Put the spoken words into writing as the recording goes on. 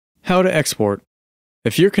How to export.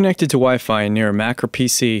 If you're connected to Wi-Fi near a Mac or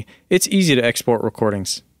PC, it's easy to export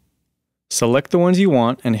recordings. Select the ones you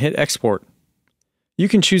want and hit export. You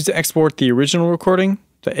can choose to export the original recording,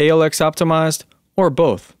 the ALX optimized, or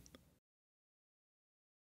both.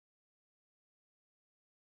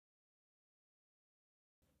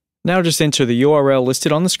 Now just enter the URL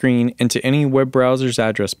listed on the screen into any web browser's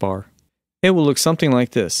address bar. It will look something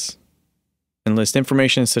like this, and list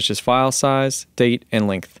information such as file size, date, and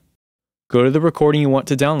length. Go to the recording you want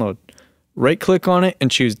to download. Right-click on it and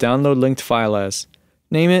choose Download Linked File As.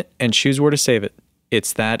 Name it and choose where to save it.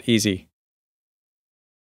 It's that easy.